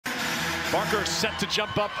Barker set to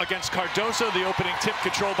jump up against Cardoso. The opening tip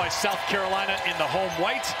controlled by South Carolina in the home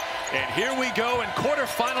white. And here we go in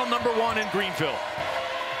quarterfinal number 1 in Greenville.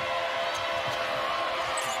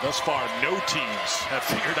 Thus far, no teams have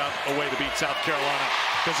figured out a way to beat South Carolina,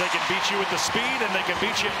 because they can beat you with the speed and they can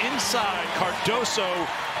beat you inside. Cardoso,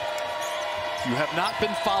 you have not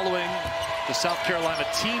been following the South Carolina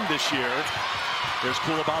team this year. There's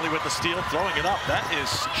Coulibaly with the steal, throwing it up. That is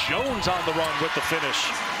Jones on the run with the finish.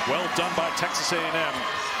 Well done by Texas A&M.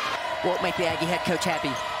 Won't make the Aggie head coach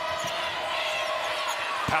happy.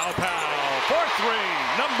 Pow pow for 3.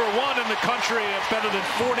 Number 1 in the country at better than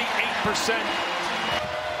 48%.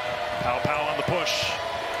 Pow pow on the push.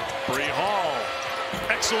 Bree Hall,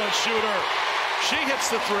 excellent shooter. She hits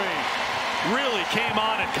the 3. Really came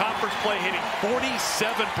on in conference play, hitting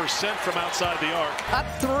 47% from outside the arc. Up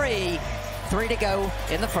 3. 3 to go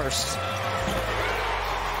in the first.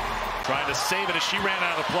 Trying to save it as she ran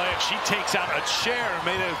out of play, and she takes out a chair.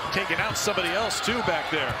 May have taken out somebody else too back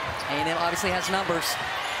there. A&M obviously has numbers.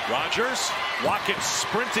 Rogers, Watkins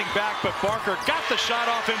sprinting back, but Barker got the shot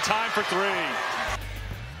off in time for 3.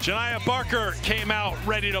 Janiah Barker came out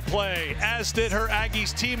ready to play, as did her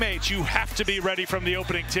Aggies teammates. You have to be ready from the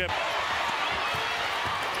opening tip.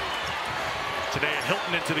 Today at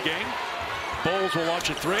Hilton into the game. Bowles will launch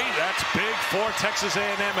a 3. That's big for Texas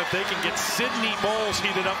A&M if they can get Sydney Bowles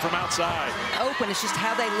heated up from outside. Open, it's just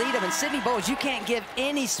how they lead them. And Sydney Bowles, you can't give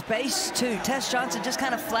any space to. Tess Johnson just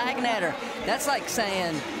kind of flagging at her. That's like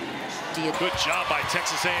saying, do you... Good job by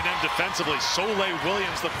Texas A&M defensively. Soleil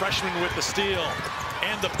Williams, the freshman, with the steal.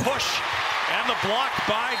 And the push and the block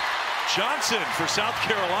by Johnson for South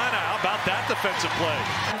Carolina. How about that defensive play?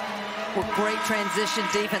 With great transition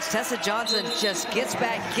defense. Tessa Johnson just gets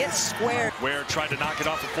back, gets squared. Ware tried to knock it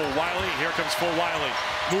off of full Wiley. Here comes full Wiley,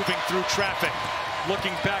 moving through traffic,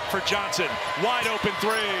 looking back for Johnson. Wide open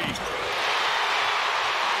 3.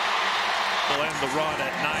 Will end the run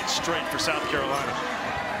at 9 straight for South Carolina.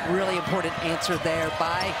 Really important answer there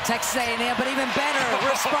by Texas A&M, but even better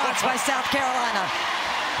response by South Carolina.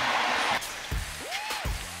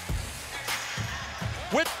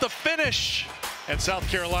 With the finish. And South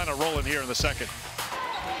Carolina rolling here in the second.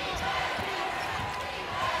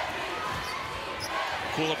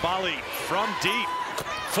 Coulibaly from deep.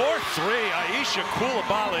 4-3, Aisha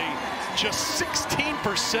Coulibaly, just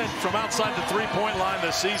 16% from outside the three-point line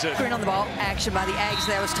this season. Green on the ball action by the Aggies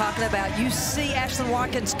that I was talking about. You see Ashlyn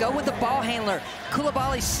Watkins go with the ball handler.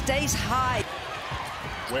 Coulibaly stays high.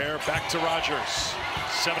 Ware back to Rogers.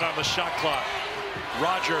 7 on the shot clock.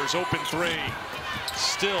 Rogers open 3.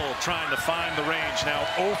 Still trying to find the range. Now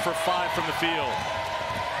 0 for 5 from the field.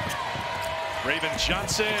 Raven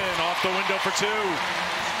Johnson off the window for 2.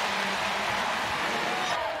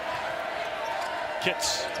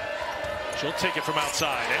 Kitts. She'll take it from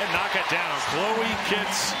outside and knock it down. Chloe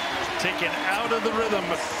Kitts taken out of the rhythm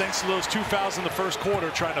thanks to those 2 fouls in the first quarter,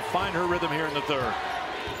 trying to find her rhythm here in the third.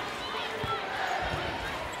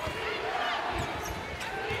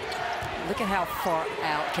 Look at how far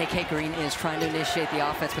out KK Green is trying to initiate the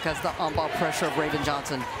offense because of the on-ball pressure of Raven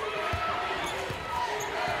Johnson.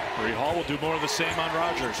 Bree Hall will do more of the same on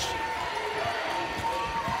Rogers.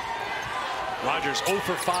 Rogers 0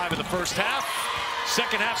 for 5 in the first half.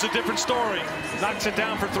 Second half's a different story. Knocks it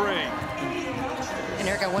down for 3. And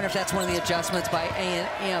Eric, I wonder if that's one of the adjustments by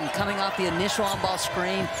A&M. Coming off the initial on-ball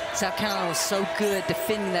screen, South Carolina was so good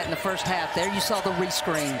defending that in the first half. There you saw the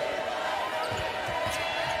re-screen.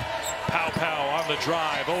 Pow pow on the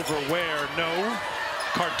drive over Ware. No.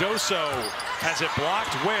 Cardoso has it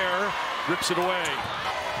blocked. Ware rips it away.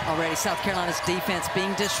 Already South Carolina's defense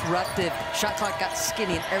being disruptive. Shot clock got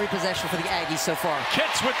skinny in every possession for the Aggies so far.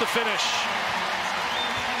 Kitts with the finish.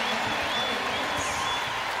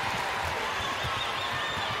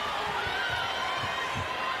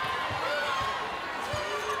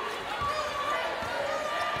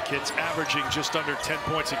 Kitts averaging just under 10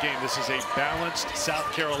 points a game. This is a balanced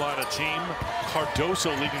South Carolina team.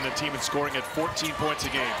 Cardoso leading the team in scoring at 14 points a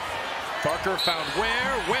game. Barker found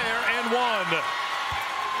Ware, and 1.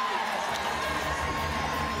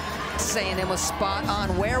 A&M was spot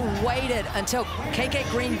on. Ware waited until KK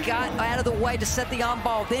Green got out of the way to set the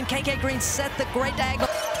on-ball. Then KK Green set the great diagonal.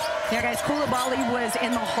 Yeah, guys, Coulibaly was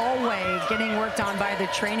in the hallway getting worked on by the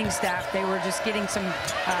training staff. They were just getting some,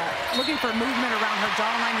 looking for movement around her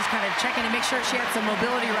jawline, just kind of checking to make sure she had some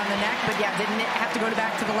mobility around the neck. But yeah, didn't have to go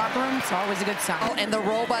back to the locker room. It's always a good sign. Oh, and the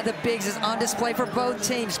roll by the bigs is on display for both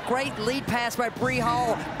teams. Great lead pass by Bree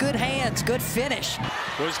Hall. Good hands, good finish.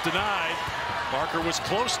 Was denied. Barker was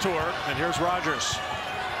close to her, and here's Rogers.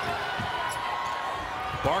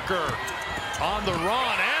 Barker on the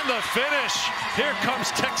run, and And the finish. Here comes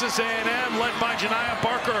Texas A&M, led by Janiah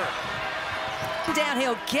Barker.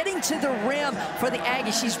 Downhill, getting to the rim for the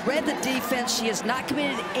Aggies. She's read the defense. She has not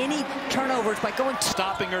committed any turnovers by going.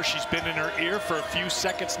 Stopping her. She's been in her ear for a few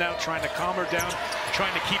seconds now, trying to calm her down,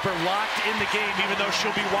 trying to keep her locked in the game, even though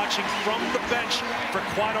she'll be watching from the bench for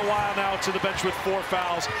quite a while now, to the bench with 4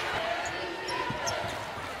 fouls.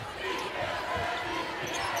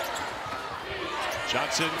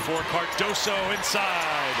 Johnson for Cardoso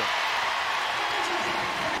inside.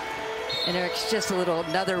 And Eric's just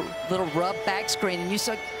another little rub back screen, and you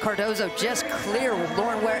saw Cardoso just clear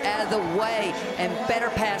Lauren Ware out of the way, and better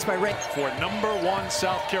pass by Rick. For #1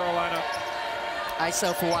 South Carolina.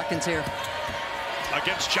 ISO for Watkins here.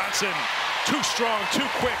 Against Johnson. Too strong, too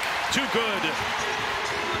quick, too good.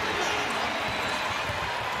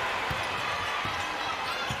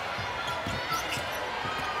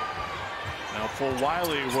 Now full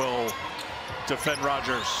Wiley will defend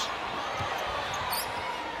Rogers.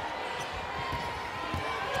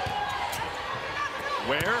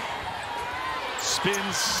 Ware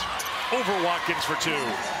spins over Watkins for 2.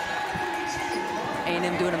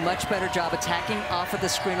 A&M doing a much better job attacking off of the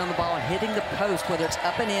screen on the ball and hitting the post, whether it's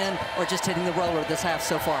up and in or just hitting the roller this half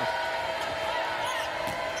so far.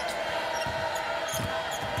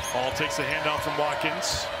 Ball takes the handoff from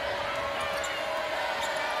Watkins.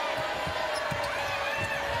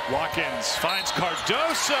 Watkins finds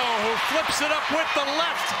Cardoso, who flips it up with the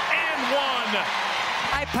left and 1.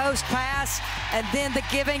 High post pass, and then the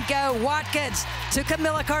give and go. Watkins to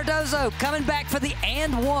Camila Cardoso, coming back for the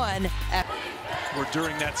and 1. We're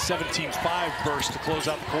during that 17-5 burst to close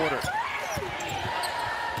out the quarter.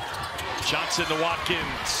 Johnson to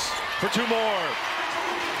Watkins for 2 more.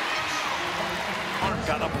 Arm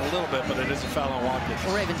got up a little bit, but it is a foul on Watkins.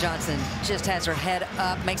 Raven Johnson just has her head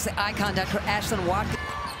up, makes the eye contact for Ashlyn Watkins.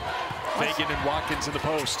 Fagan and Watkins in the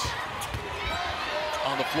post.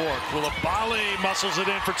 On the floor, Coulibaly muscles it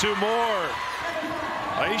in for 2 more.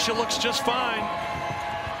 Aisha looks just fine.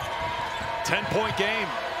 10-point game.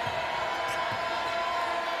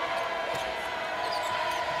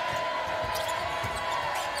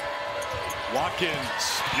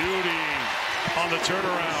 Watkins, beauty on the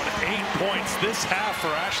turnaround. 8 points this half for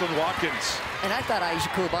Ashlyn Watkins. And I thought Aisha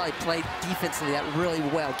Coulibaly played defensively that really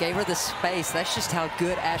well. Gave her the space. That's just how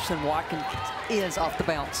good Ashlyn Watkins is off the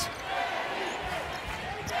bounce.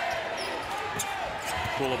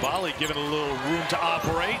 Coulibaly given a little room to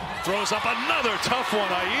operate. Throws up another tough one.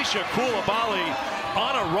 Aisha Coulibaly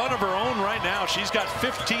on a run of her own right now. She's got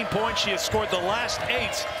 15 points. She has scored the last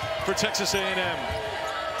 8 for Texas A&M.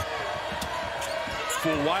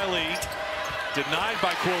 Wiley denied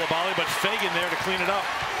by Coulibaly, but Fagan there to clean it up.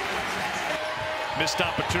 Missed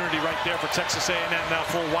opportunity right there for Texas A&M. Now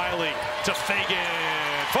Wiley to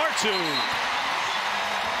Fagan for 2.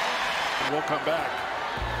 And we'll come back.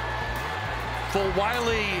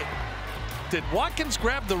 Wiley, did Watkins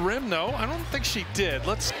grab the rim? No, I don't think she did. They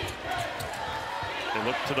look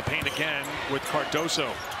to the paint again with Cardoso.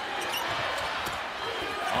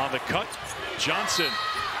 On the cut, Johnson,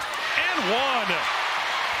 and 1.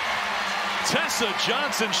 Tessa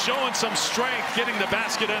Johnson showing some strength, getting the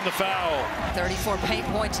basket and the foul. 34 paint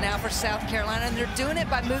points now for South Carolina, and they're doing it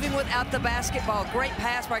by moving without the basketball. Great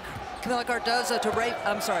pass by Camila Cardoso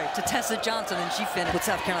to Tessa Johnson, and she finished with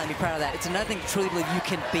South Carolina. Be proud of that. It's another thing to truly believe you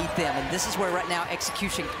can beat them, and this is where right now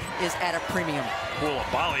execution is at a premium.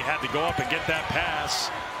 Coulibaly had to go up and get that pass.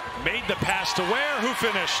 Made the pass to Ware, who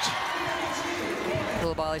finished.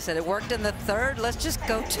 Coulibaly said it worked in the 3rd. Let's just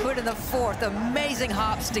go to it in the 4th. Amazing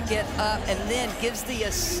hops to get up, and then gives the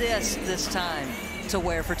assist this time to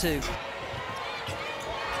Ware for 2.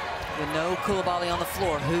 With no Coulibaly on the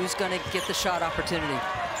floor, who's going to get the shot opportunity?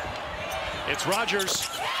 It's Rogers.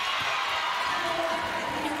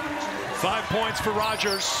 5 points for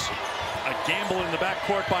Rogers. A gamble in the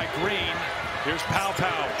backcourt by Green. Here's Pow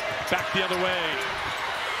Pow. Back the other way.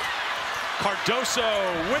 Cardoso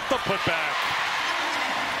with the putback.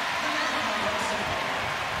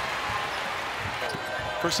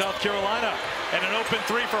 For South Carolina, and an open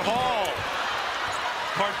 3 for Hall.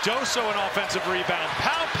 Cardoso an offensive rebound.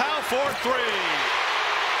 Pow Pow for 3.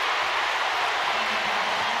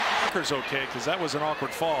 Walker's okay, because that was an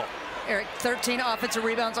awkward fall. Eric, 13 offensive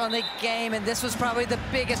rebounds on the game, and this was probably the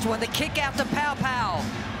biggest one. The kick out to Pow Pow.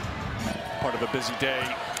 Part of a busy day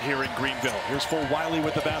here in Greenville. Here's Wiley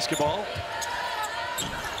with the basketball.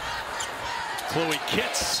 Chloe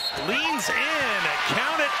Kitts leans in,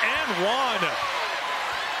 count it, and 1.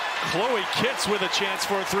 Chloe Kitts with a chance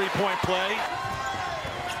for a 3-point play.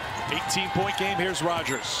 18-point game. Here's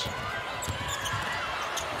Rogers.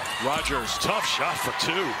 Rogers, tough shot for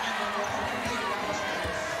 2.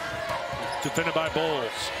 defended by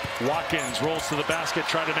Bowles. Watkins rolls to the basket,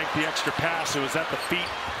 trying to make the extra pass. It was at the feet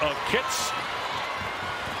of Kitts.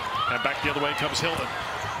 And back the other way comes Hilton.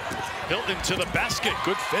 Hilton to the basket.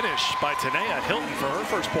 Good finish by Tanea Hilton for her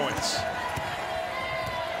first points.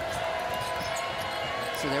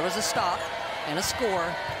 So there was a stop and a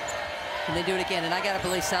score. And they do it again. And I got to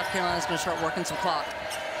believe South Carolina's going to start working some clock.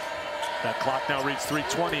 That clock now reads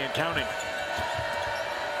 3:20 and counting.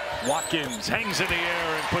 Watkins hangs in the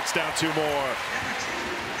air and puts down 2 more.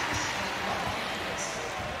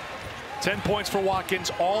 10 points for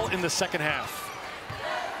Watkins, all in the second half.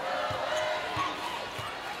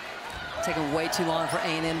 Taking way too long for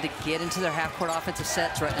A&M to get into their half-court offensive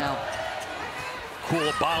sets right now.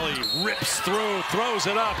 Coulibaly rips through, throws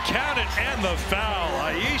it up, count it, and the foul.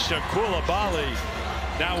 Aisha Coulibaly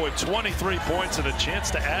now with 23 points and a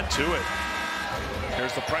chance to add to it.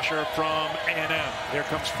 Here's the pressure from A&M. Here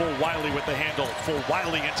comes Full Wiley with the handle. Full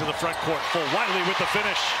Wiley into the front court. Full Wiley with the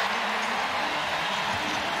finish.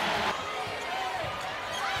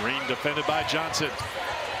 Green defended by Johnson.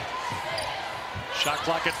 Shot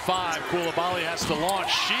clock at 5. Coulibaly has to launch.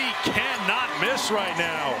 She cannot miss right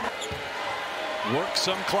now. Work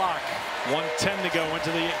some clock. 1:10 to go into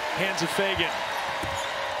the hands of Fagan.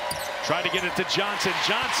 Tried to get it to Johnson.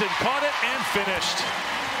 Johnson caught it and finished.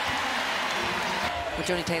 But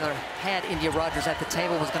Joni Taylor had India Rogers at the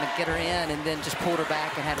table, was going to get her in, and then just pulled her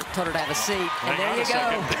back and told her to have a seat. And there you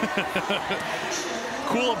go.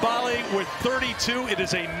 Coulibaly with 32. It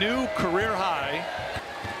is a new career high.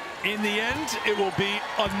 In the end, it will be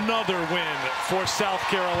another win for South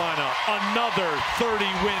Carolina. Another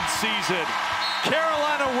 30-win season.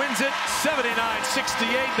 Carolina wins it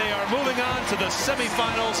 79-68. They are moving on to the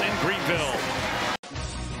semifinals in Greenville.